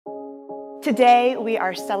Today we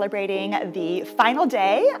are celebrating the final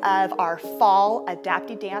day of our fall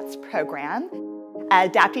ADAPTIdance program.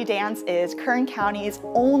 ADAPTIdance is Kern County's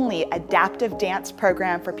only adaptive dance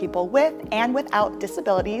program for people with and without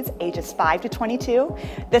disabilities ages 5 to 22.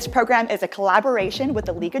 This program is a collaboration with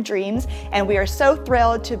the League of Dreams, and we are so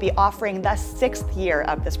thrilled to be offering the 6th year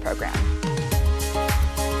of this program.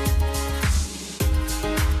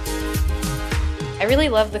 I really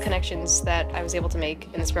love the connections that I was able to make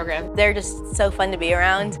in this program. They're just so fun to be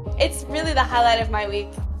around. It's really the highlight of my week.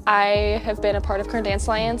 I have been a part of Kern Dance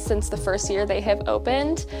Alliance since the first year they have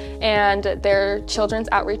opened, and their children's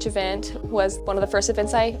outreach event was one of the first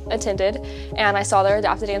events I attended, and I saw their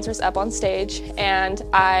adapted dancers up on stage, and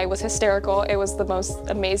I was hysterical. It was the most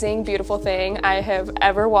amazing, beautiful thing I have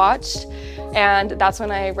ever watched, and that's when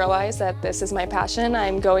I realized that this is my passion.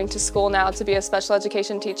 I'm going to school now to be a special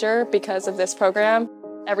education teacher because of this program.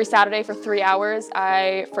 Every Saturday for 3 hours,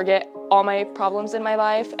 I forget all my problems in my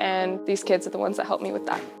life, and these kids are the ones that help me with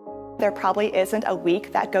that. There probably isn't a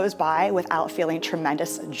week that goes by without feeling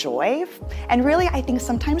tremendous joy. And really, I think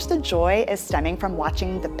sometimes the joy is stemming from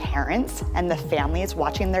watching the parents and the families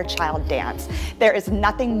watching their child dance. There is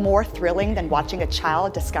nothing more thrilling than watching a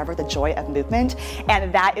child discover the joy of movement,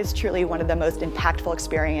 and that is truly one of the most impactful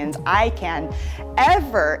experiences I can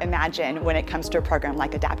ever imagine when it comes to a program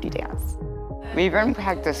like ADAPTIdance. We've been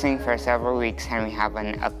practicing for several weeks and we have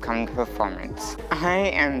an upcoming performance. I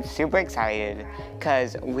am super excited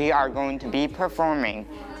because we are going to be performing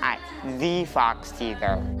at the Fox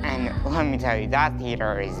Theater. And let me tell you, that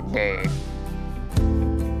theater is big.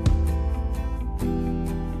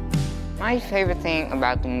 My favorite thing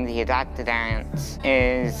about doing the ADAPTIdance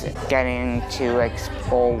is getting to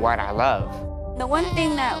explore what I love. The one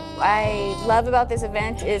thing that I love about this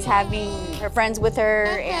event is having her friends with her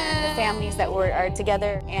and the families that are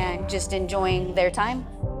together and just enjoying their time.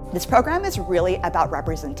 This program is really about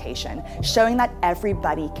representation, showing that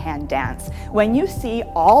everybody can dance. When you see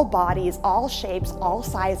all bodies, all shapes, all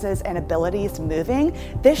sizes and abilities moving,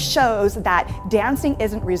 this shows that dancing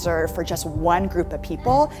isn't reserved for just one group of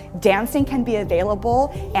people. Dancing can be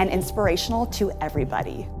available and inspirational to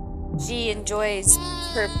everybody. She enjoys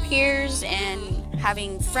her peers and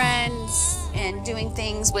having friends and doing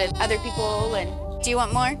things with other people. And do you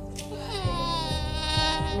want more?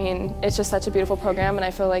 I mean, it's just such a beautiful program, and I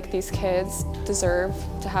feel like these kids deserve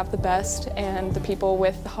to have the best and the people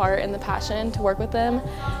with the heart and the passion to work with them.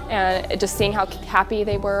 And just seeing how happy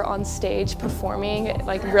they were on stage performing, it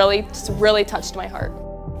really touched my heart.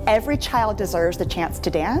 Every child deserves the chance to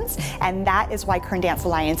dance, and that is why Kern Dance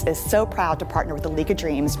Alliance is so proud to partner with the League of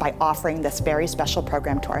Dreams by offering this very special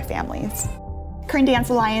program to our families. Kern Dance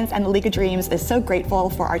Alliance and the League of Dreams is so grateful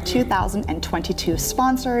for our 2022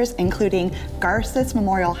 sponsors, including Garces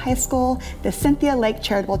Memorial High School, the Cynthia Lake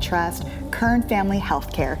Charitable Trust, Kern Family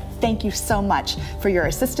Healthcare. Thank you so much for your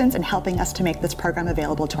assistance in helping us to make this program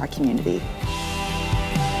available to our community.